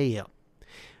 3 a.m.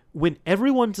 When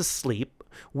everyone's asleep,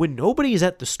 when nobody's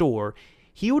at the store,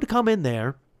 he would come in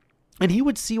there and he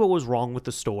would see what was wrong with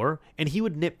the store and he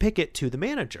would nitpick it to the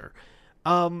manager.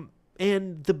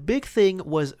 And the big thing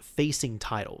was facing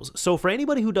titles. So for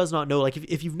anybody who does not know, like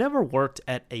if you've never worked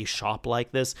at a shop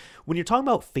like this, when you're talking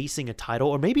about facing a title,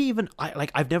 or maybe even,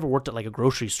 I've never worked at like a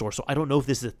grocery store, so I don't know if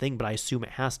this is a thing, but I assume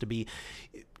it has to be.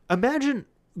 Imagine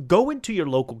go into your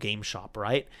local game shop,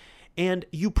 right? And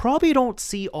you probably don't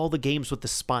see all the games with the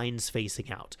spines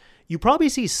facing out. You probably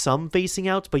see some facing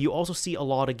out, but you also see a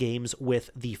lot of games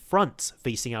with the fronts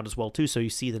facing out as well too, so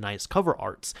you see the nice cover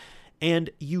arts.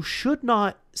 And you should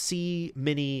not see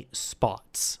many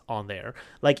spots on there.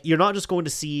 Like, you're not just going to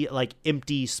see, like,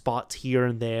 empty spots here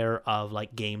and there of,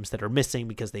 like, games that are missing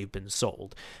because they've been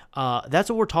sold. That's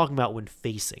what we're talking about when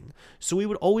facing. So we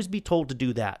would always be told to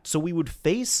do that. So we would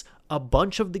face a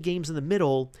bunch of the games in the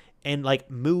middle, and, like,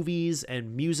 movies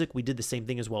and music, we did the same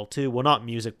thing as well, too. Well, not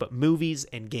music, but movies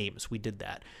and games, we did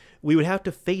that. We would have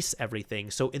to face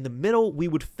everything. So in the middle, we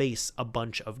would face a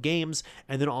bunch of games,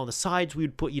 and then on the sides, we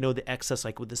would put, the excess,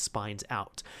 like with the spines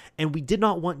out. And we did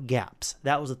not want gaps.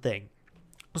 That was the thing.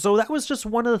 So that was just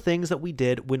one of the things that we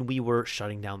did when we were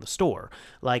shutting down the store.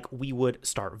 Like, we would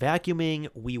start vacuuming,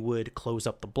 we would close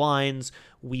up the blinds,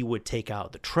 we would take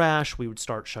out the trash, we would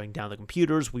start shutting down the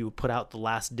computers, we would put out the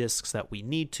last discs that we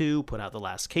need to, put out the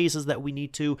last cases that we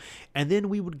need to, and then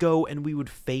we would go and we would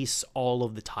face all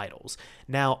of the titles.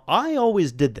 Now, I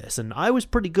always did this, and I was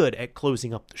pretty good at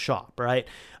closing up the shop, right?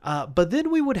 But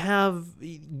then we would have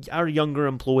our younger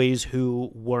employees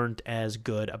who weren't as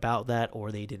good about that,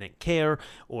 or they didn't care,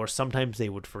 or sometimes they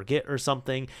would forget or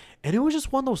something. And it was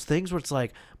just one of those things where it's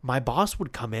like, my boss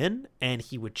would come in and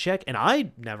he would check, and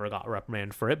I never got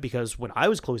reprimanded for it because when I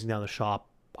was closing down the shop,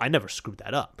 I never screwed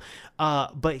that up.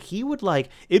 But he would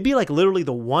it'd be like literally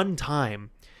the one time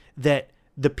that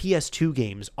the PS2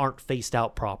 games aren't faced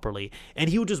out properly, and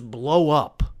he would just blow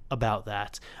up about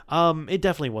that. It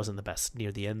definitely wasn't the best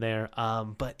near the end there.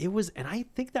 But it was, and I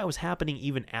think that was happening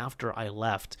even after I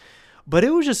left, but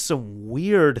it was just some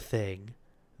weird thing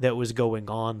that was going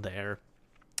on there.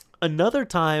 Another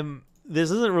time, this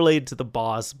isn't related to the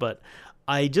boss, but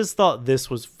I just thought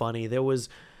this was funny. There was,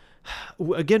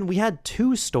 again, we had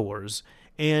 2 stores,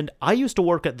 and I used to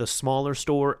work at the smaller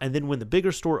store, and then when the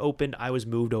bigger store opened, I was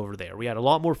moved over there. We had a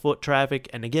lot more foot traffic,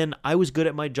 and again, I was good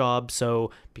at my job,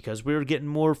 so because we were getting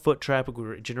more foot traffic, we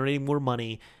were generating more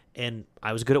money, and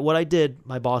I was good at what I did,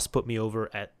 my boss put me over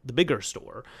at the bigger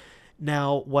store.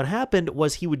 Now, what happened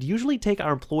was he would usually take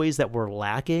our employees that were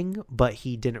lacking, but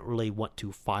he didn't really want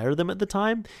to fire them at the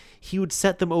time. He would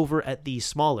set them over at the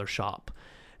smaller shop.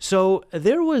 So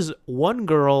there was one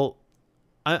girl,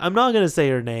 I'm not going to say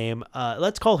her name.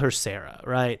 Let's call her Sarah,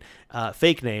 right?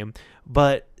 Fake name.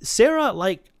 But Sarah,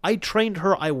 I trained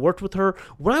her. I worked with her.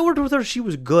 When I worked with her, she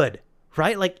was good,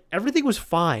 right? Everything was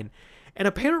fine. And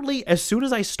apparently, as soon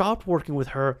as I stopped working with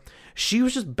her, she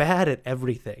was just bad at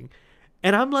everything.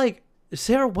 And I'm like,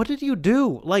 Sarah, what did you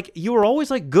do? You were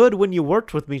always good when you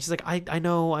worked with me. She's like, I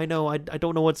know. I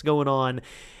don't know what's going on.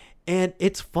 And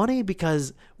it's funny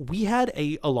because we had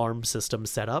a alarm system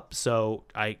set up, so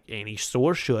any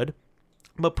store should.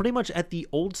 But pretty much at the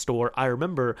old store, I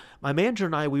remember my manager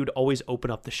and I, we would always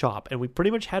open up the shop, and we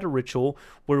pretty much had a ritual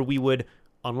where we would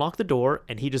unlock the door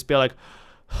and he'd just be like,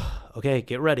 okay,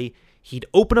 get ready. He'd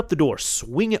open up the door,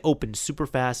 swing it open super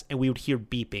fast, and we would hear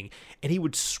beeping. And he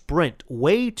would sprint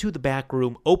way to the back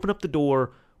room, open up the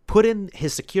door, put in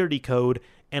his security code,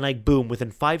 and like boom,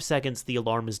 within 5 seconds, the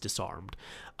alarm is disarmed.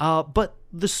 But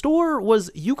the store was,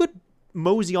 you could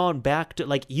mosey on back to,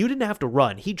 like, you didn't have to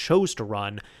run. He chose to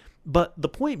run. But the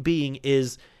point being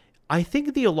is, I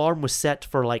think the alarm was set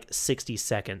for like 60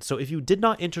 seconds. So if you did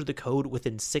not enter the code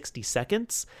within 60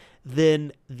 seconds,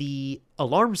 then the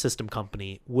alarm system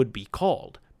company would be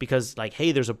called because, like,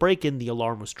 hey, there's a break-in, the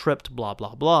alarm was tripped, blah,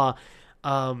 blah, blah.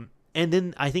 And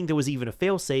then I think there was even a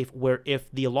fail-safe where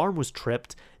if the alarm was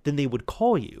tripped, then they would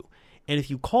call you. And if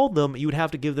you called them, you would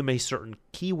have to give them a certain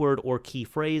keyword or key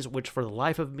phrase, which for the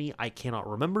life of me, I cannot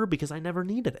remember because I never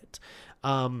needed it.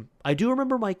 I do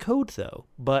remember my code, though,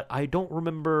 but I don't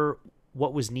remember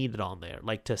what was needed on there,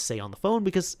 like to say on the phone,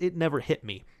 because it never hit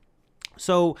me.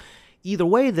 So either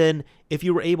way, then, if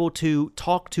you were able to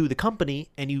talk to the company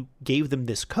and you gave them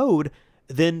this code,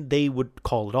 then they would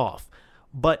call it off.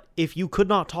 But if you could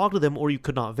not talk to them or you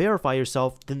could not verify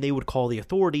yourself, then they would call the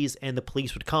authorities and the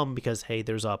police would come because, hey,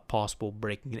 there's a possible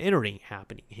breaking and entering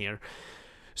happening here.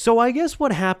 So I guess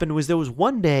what happened was there was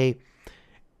one day,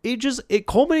 it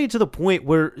culminated to the point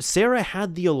where Sarah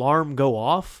had the alarm go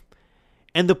off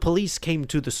and the police came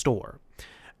to the store.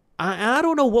 I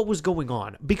don't know what was going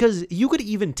on because you could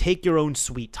even take your own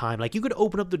sweet time. Like, you could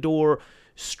open up the door,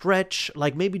 stretch,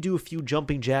 like maybe do a few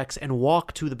jumping jacks and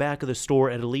walk to the back of the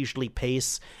store at a leisurely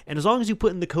pace. And as long as you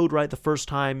put in the code right the first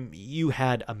time, you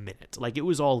had a minute. Like, it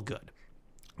was all good.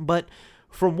 But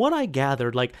from what I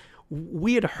gathered, like,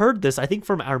 we had heard this, I think,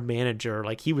 from our manager.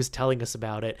 Like, he was telling us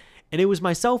about it. And it was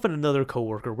myself and another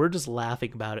coworker. We're just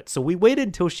laughing about it. So we waited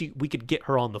until we could get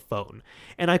her on the phone.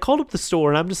 And I called up the store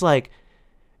and I'm just like,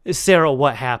 Sarah,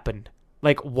 what happened?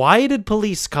 Like, why did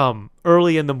police come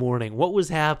early in the morning? What was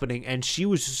happening? And she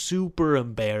was super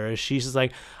embarrassed. She's just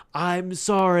like, I'm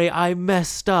sorry, I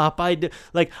messed up.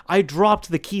 I dropped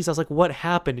the keys. I was like, what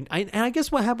happened? And I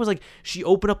guess what happened was, like, she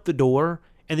opened up the door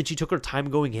and then she took her time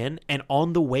going in, and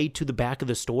on the way to the back of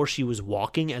the store, she was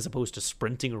walking as opposed to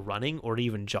sprinting or running or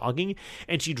even jogging,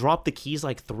 and she dropped the keys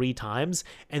like 3 times,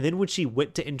 and then when she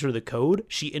went to enter the code,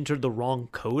 she entered the wrong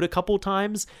code a couple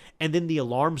times, and then the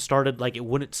alarm started, like, it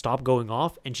wouldn't stop going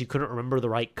off, and she couldn't remember the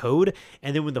right code,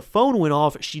 and then when the phone went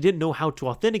off, she didn't know how to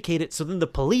authenticate it, so then the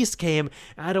police came.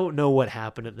 I don't know what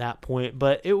happened at that point,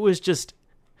 but it was just...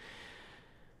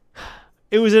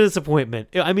 It was a disappointment.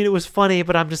 I mean, it was funny,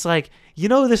 but I'm just like,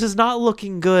 this is not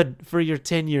looking good for your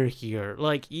tenure here.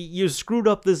 Like, you screwed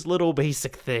up this little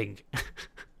basic thing.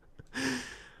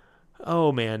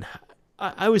 Oh, man.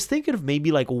 I was thinking of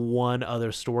maybe like one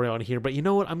other story on here, but you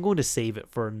know what? I'm going to save it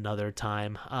for another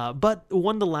time. But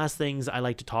one of the last things I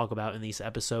like to talk about in these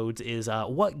episodes is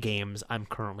what games I'm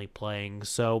currently playing.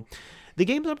 So the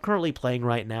games I'm currently playing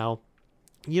right now,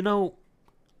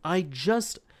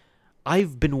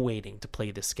 I've been waiting to play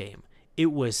this game.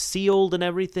 It was sealed and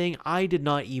everything. I did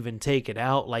not even take it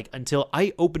out until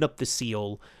I opened up the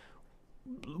seal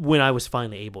when I was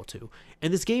finally able to.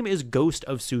 And this game is Ghost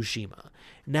of Tsushima.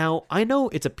 Now, I know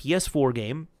it's a PS4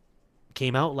 game.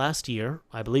 Came out last year.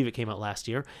 I believe it came out last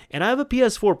year. And I have a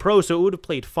PS4 Pro, so it would have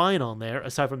played fine on there,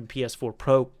 aside from the PS4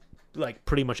 Pro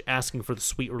pretty much asking for the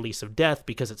sweet release of death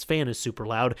because its fan is super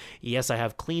loud. Yes, I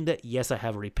have cleaned it. Yes, I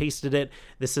have repasted it.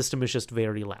 The system is just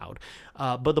very loud.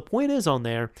 But the point is on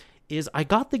there is I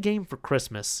got the game for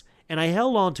Christmas and I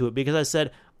held on to it because I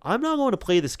said, I'm not going to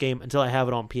play this game until I have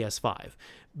it on PS5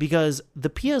 because the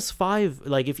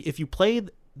PS5, if you play,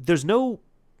 there's no,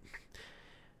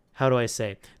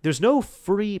 there's no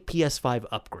free PS5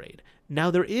 upgrade. Now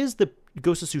there is the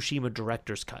Ghost of Tsushima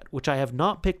Director's Cut, which I have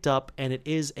not picked up, and it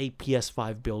is a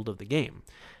PS5 build of the game.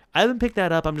 I haven't picked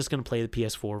that up. I'm just going to play the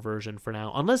PS4 version for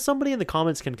now, unless somebody in the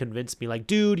comments can convince me, like,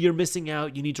 dude, you're missing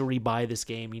out. You need to rebuy this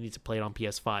game. You need to play it on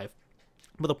PS5.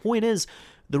 But the point is,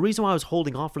 the reason why I was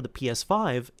holding off for the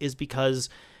PS5 is because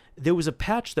there was a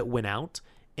patch that went out,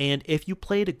 and if you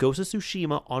played a Ghost of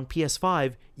Tsushima on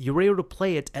PS5, you were able to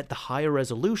play it at the higher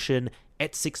resolution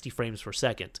at 60 frames per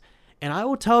second. And I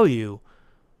will tell you,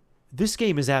 this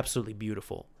game is absolutely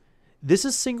beautiful. This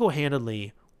is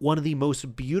single-handedly one of the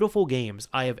most beautiful games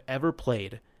I have ever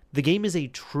played. The game is a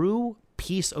true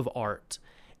piece of art,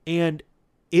 and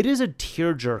it is a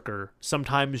tearjerker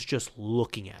sometimes just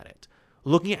looking at it.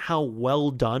 Looking at how well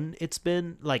done it's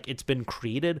been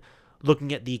created.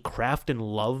 looking at the craft and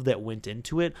love that went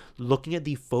into it, looking at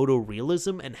the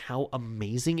photorealism and how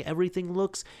amazing everything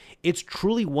looks. It's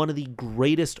truly one of the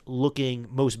greatest looking,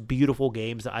 most beautiful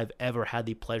games that I've ever had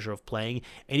the pleasure of playing,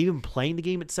 and even playing the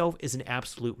game itself is an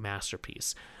absolute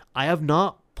masterpiece. I have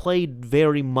not played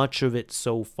very much of it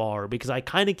so far because I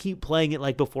kind of keep playing it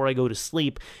like before I go to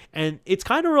sleep, and it's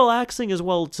kind of relaxing as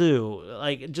well too,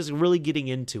 like just really getting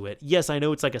into it. Yes, I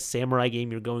know it's like a samurai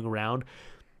game, you're going around,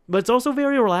 but it's also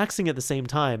very relaxing at the same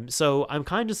time. So I'm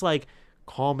kind of just like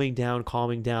calming down,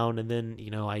 and then,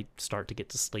 I start to get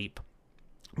to sleep.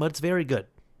 But it's very good.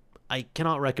 I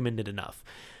cannot recommend it enough.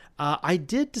 I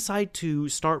did decide to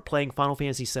start playing Final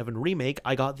Fantasy VII Remake.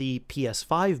 I got the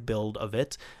PS5 build of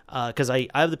it because I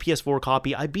have the PS4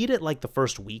 copy. I beat it like the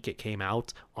first week it came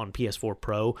out on PS4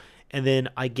 Pro, and then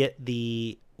I get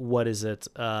the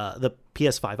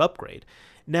PS5 upgrade.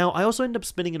 Now, I also end up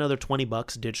spending another $20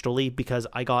 digitally because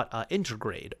I got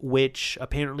Intergrade, which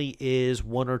apparently is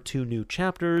 1 or 2 new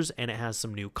chapters, and it has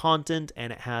some new content,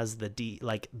 and it has the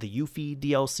Yuffie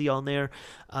DLC on there.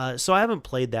 So I haven't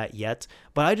played that yet,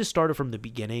 but I just started from the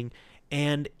beginning,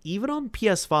 and even on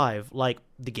PS5, like,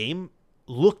 the game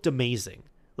looked amazing.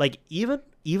 Like, even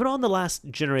on the last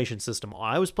generation system,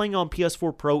 I was playing on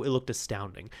PS4 Pro, it looked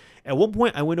astounding. At one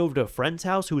point, I went over to a friend's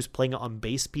house who was playing it on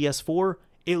base PS4.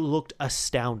 It looked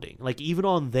astounding. Like, even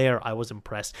on there, I was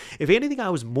impressed. If anything,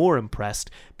 I was more impressed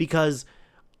because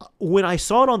when I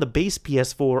saw it on the base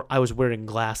PS4, I was wearing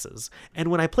glasses.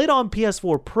 And when I played on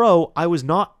PS4 Pro,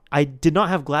 I did not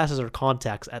have glasses or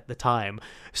contacts at the time.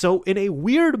 So in a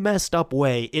weird, messed up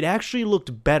way, it actually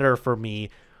looked better for me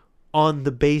on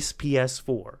the base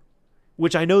PS4.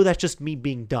 Which I know that's just me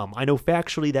being dumb. I know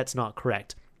factually that's not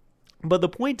correct. But the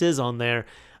point is on there,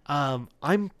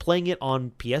 I'm playing it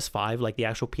on PS5, like the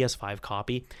actual PS5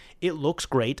 copy. It looks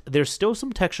great. There's still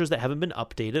some textures that haven't been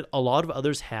updated. A lot of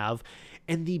others have.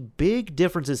 And the big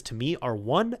differences to me are,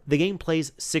 one, the game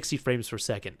plays 60 frames per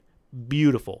second.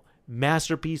 Beautiful.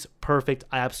 Masterpiece. Perfect.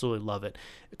 I absolutely love it.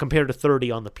 Compared to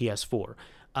 30 on the PS4.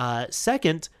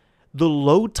 Second, the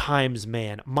load times,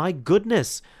 man. My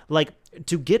goodness. Like,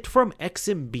 to get from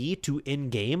XMB to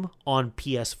in-game on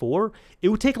PS4, it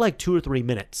would take like 2 or 3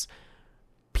 minutes.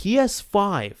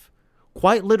 PS5,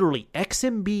 quite literally,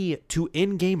 XMB to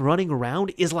in-game running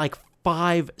around is like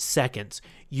 5 seconds.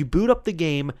 You boot up the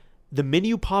game, the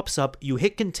menu pops up, you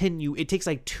hit continue, it takes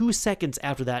like 2 seconds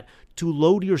after that to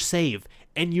load your save,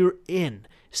 and you're in.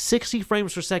 60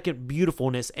 frames per second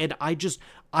beautifulness, and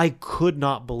I could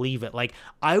not believe it. Like,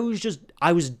 I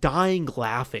was dying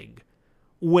laughing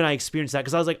when I experienced that,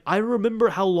 because I was like, I remember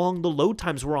how long the load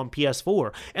times were on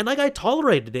PS4, and like, I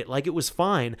tolerated it, like, it was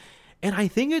fine. And I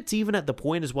think it's even at the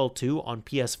point as well, too, on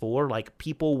PS4, like,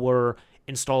 people were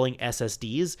installing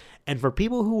SSDs, and for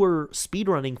people who were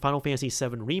speedrunning Final Fantasy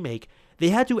VII Remake, they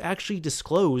had to actually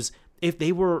disclose if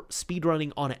they were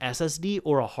speedrunning on an SSD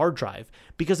or a hard drive,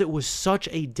 because it was such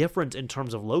a difference in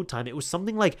terms of load time. It was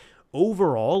something like,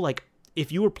 overall, like,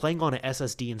 if you were playing on an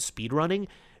SSD and speedrunning,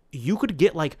 you could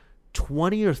get like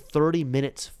 20 or 30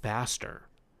 minutes faster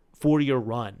for your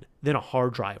run than a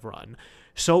hard drive run.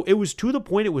 So it was to the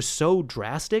point, it was so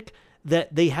drastic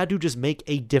that they had to just make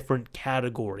a different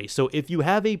category. So if you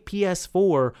have a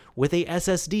PS4 with a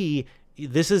SSD,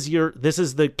 this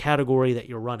is the category that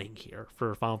you're running here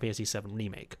for Final Fantasy VII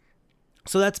Remake.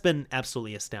 So that's been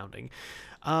absolutely astounding.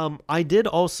 I did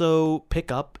also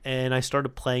pick up and I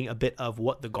started playing a bit of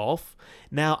What the Golf.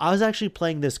 Now, I was actually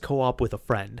playing this co-op with a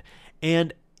friend,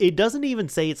 and it doesn't even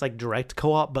say it's like direct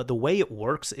co-op, but the way it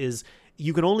works is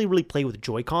you can only really play with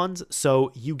Joy-Cons,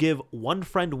 so you give one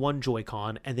friend one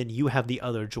Joy-Con, and then you have the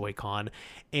other Joy-Con,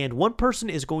 and one person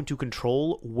is going to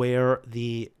control where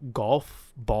the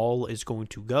golf ball is going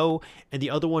to go, and the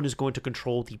other one is going to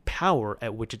control the power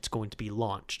at which it's going to be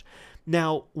launched.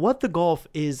 Now, What the Golf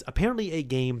is apparently a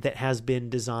game that has been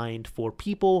designed for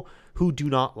people who do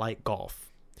not like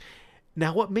golf.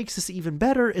 Now, what makes this even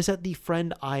better is that the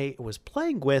friend I was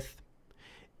playing with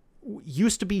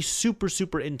used to be super,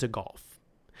 super into golf.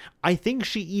 I think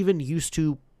she even used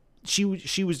to, she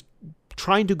was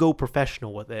trying to go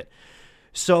professional with it.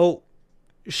 So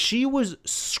she was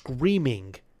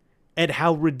screaming at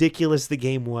how ridiculous the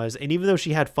game was. And even though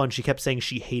she had fun, she kept saying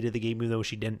she hated the game, even though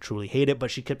she didn't truly hate it,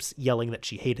 but she kept yelling that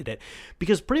she hated it.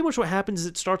 Because pretty much what happens is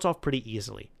it starts off pretty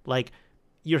easily. Like,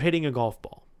 you're hitting a golf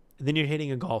ball, then you're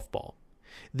hitting a golf ball,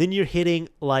 then you're hitting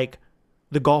like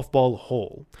the golf ball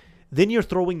hole, then you're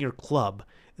throwing your club,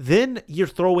 then you're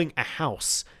throwing a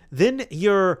house, then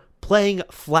you're playing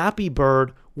Flappy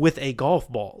Bird with a golf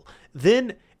ball.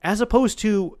 Then, as opposed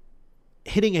to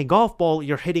hitting a golf ball,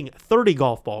 you're hitting 30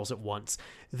 golf balls at once.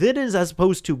 Then as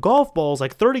opposed to golf balls,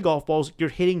 like 30 golf balls, you're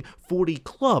hitting 40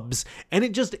 clubs. And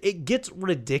it gets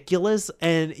ridiculous,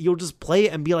 and you'll just play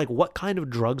it and be like, what kind of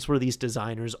drugs were these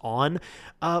designers on?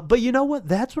 But you know what?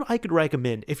 That's what I could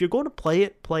recommend. If you're going to play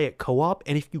it co-op.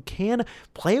 And if you can,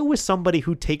 play it with somebody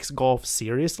who takes golf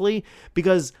seriously,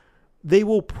 because they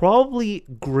will probably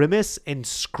grimace and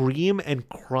scream and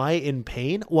cry in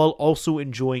pain while also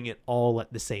enjoying it all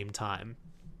at the same time.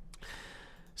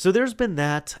 So there's been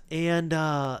that, and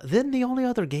then the only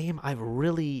other game I've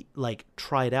really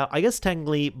tried out, I guess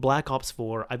technically Black Ops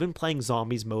 4. I've been playing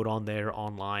Zombies mode on there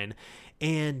online,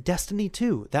 and Destiny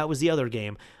 2. That was the other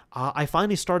game. I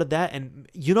finally started that, and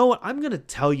you know what? I'm going to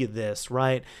tell you this,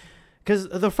 right? Because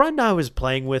the friend I was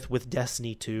playing with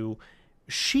Destiny 2,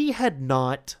 she had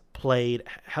not played,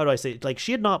 how do I say it?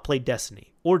 She had not played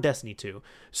Destiny or Destiny 2.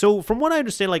 So from what I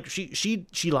understand,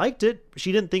 she liked it.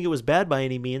 She didn't think it was bad by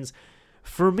any means.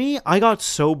 For me, I got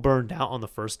so burned out on the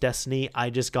first Destiny,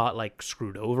 I just got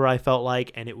screwed over, I felt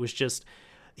like, and it was just,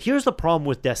 here's the problem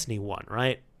with Destiny 1,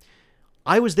 right?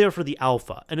 I was there for the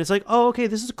alpha, and it's like, oh, okay,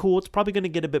 this is cool, it's probably going to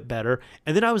get a bit better,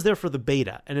 and then I was there for the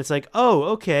beta, and it's like, oh,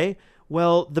 okay,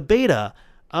 well, the beta,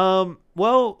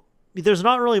 well, there's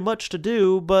not really much to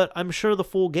do, but I'm sure the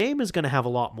full game is going to have a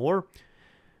lot more.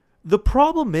 The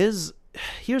problem is,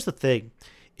 here's the thing,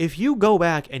 if you go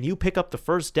back and you pick up the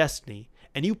first Destiny,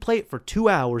 and you play it for 2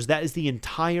 hours, that is the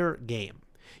entire game.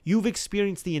 You've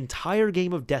experienced the entire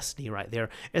game of Destiny right there.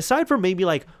 Aside from maybe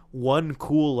one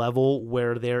cool level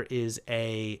where there's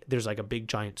a big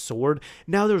giant sword.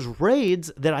 Now there's raids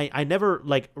that I never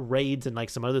raids and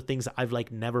some other things that I've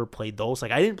never played those.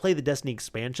 I didn't play the Destiny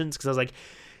expansions because I was like,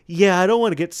 yeah, I don't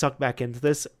want to get sucked back into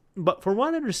this. But from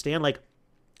what I understand,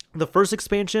 the first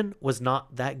expansion was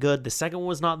not that good. The second one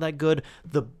was not that good.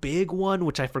 The big one,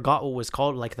 which I forgot what was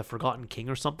called, the Forgotten King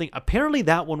or something, apparently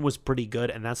that one was pretty good,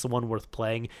 and that's the one worth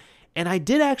playing. And I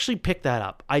did actually pick that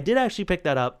up.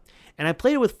 And I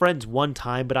played it with friends one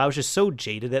time, but I was just so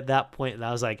jaded at that point that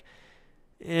I was like,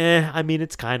 I mean,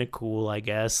 it's kind of cool, I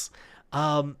guess.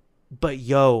 But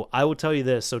yo, I will tell you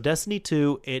this. So Destiny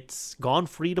 2, it's gone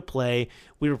free to play.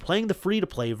 We were playing the free to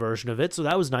play version of it, so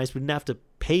that was nice. We didn't have to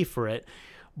pay for it.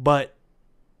 But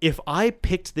if I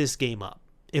picked this game up,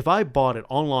 if I bought it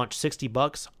on launch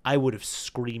 $60, I would have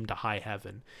screamed to high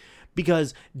heaven.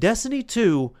 Because Destiny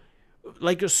 2,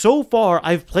 so far,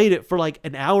 I've played it for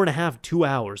an hour and a half, 2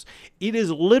 hours. It is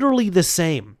literally the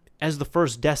same as the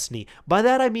first Destiny. By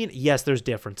that I mean, yes, there's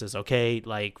differences, okay?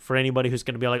 For anybody who's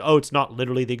going to be oh, it's not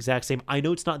literally the exact same. I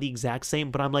know it's not the exact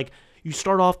same, but I'm you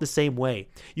start off the same way.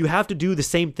 You have to do the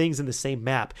same things in the same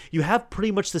map. You have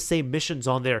pretty much the same missions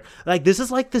on there. This is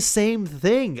the same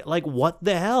thing. What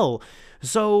the hell?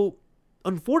 So,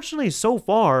 unfortunately, so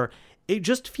far, it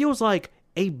just feels like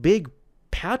a big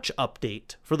patch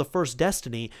update for the first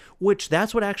Destiny, which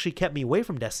that's what actually kept me away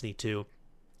from Destiny 2.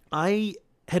 I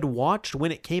had watched,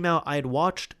 when it came out, I had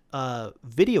watched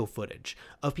video footage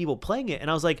of people playing it, and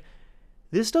I was like,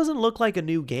 this doesn't look like a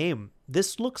new game.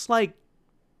 This looks like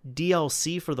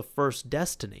DLC for the first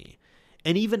Destiny.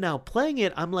 And even now playing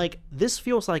it, I'm like, this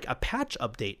feels like a patch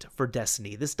update for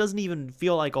Destiny. This doesn't even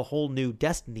feel like a whole new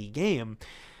Destiny game.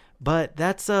 But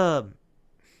that's I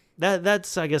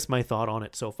guess my thought on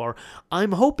it so far.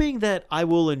 I'm hoping that I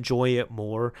will enjoy it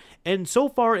more, and so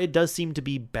far it does seem to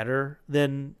be better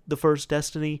than the first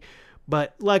Destiny,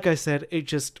 but like I said,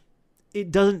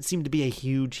 it doesn't seem to be a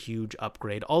huge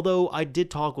upgrade. Although I did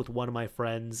talk with one of my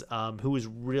friends who was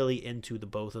really into the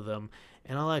both of them,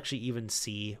 and I'll actually even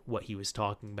see what he was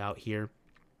talking about here.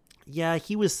 Yeah,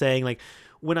 he was saying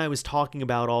when I was talking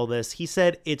about all this, he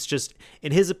said it's just,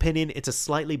 in his opinion, it's a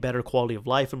slightly better quality of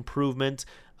life improvement.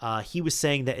 He was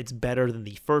saying that it's better than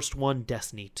the first one,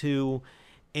 Destiny 2,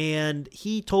 and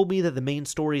he told me that the main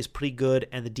story is pretty good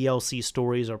and the DLC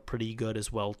stories are pretty good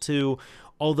as well too.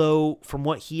 Although, from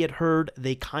what he had heard,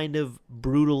 they kind of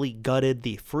brutally gutted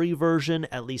the free version,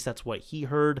 at least that's what he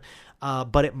heard,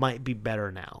 but it might be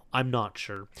better now. I'm not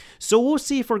sure. So we'll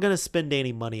see if we're going to spend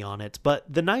any money on it.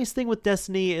 But the nice thing with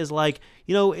Destiny is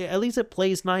at least it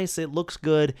plays nice, it looks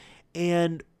good,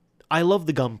 and I love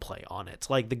the gunplay on it.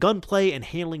 The gunplay and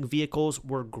handling vehicles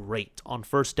were great on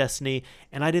first Destiny,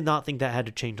 and I did not think that had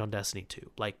to change on Destiny 2.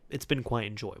 It's been quite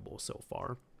enjoyable so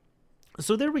far.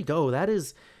 So there we go. That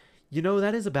is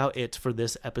about it for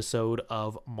this episode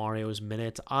of Mario's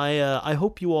Minute. I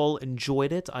hope you all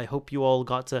enjoyed it. I hope you all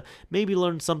got to maybe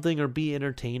learn something or be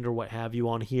entertained or what have you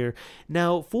on here.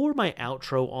 Now, for my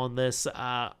outro on this,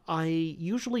 I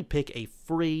usually pick a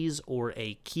phrase or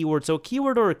a keyword. So a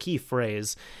keyword or a key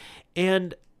phrase.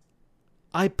 And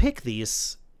I pick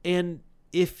these, and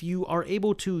if you are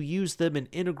able to use them and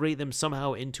integrate them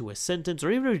somehow into a sentence,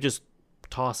 or even if you just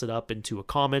toss it up into a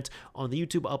comment on the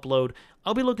YouTube upload,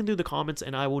 I'll be looking through the comments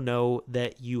and I will know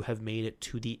that you have made it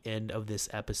to the end of this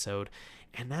episode.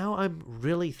 And now I'm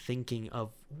really thinking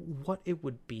of what it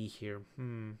would be here.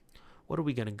 What are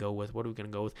we going to go with?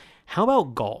 How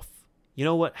about golf? You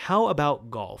know what? How about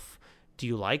golf? Do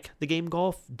you like the game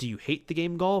golf? Do you hate the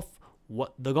game golf?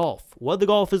 What the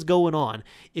golf is going on?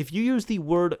 If you use the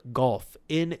word golf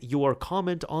in your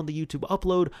comment on the YouTube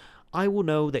upload, I will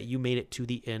know that you made it to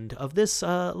the end of this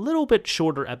little bit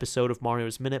shorter episode of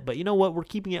Mario's Minute. But you know what? We're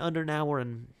keeping it under an hour,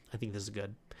 and I think this is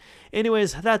good.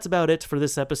 Anyways, that's about it for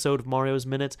this episode of Mario's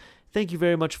Minute. Thank you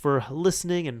very much for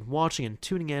listening and watching and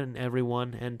tuning in,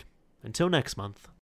 everyone. And until next month.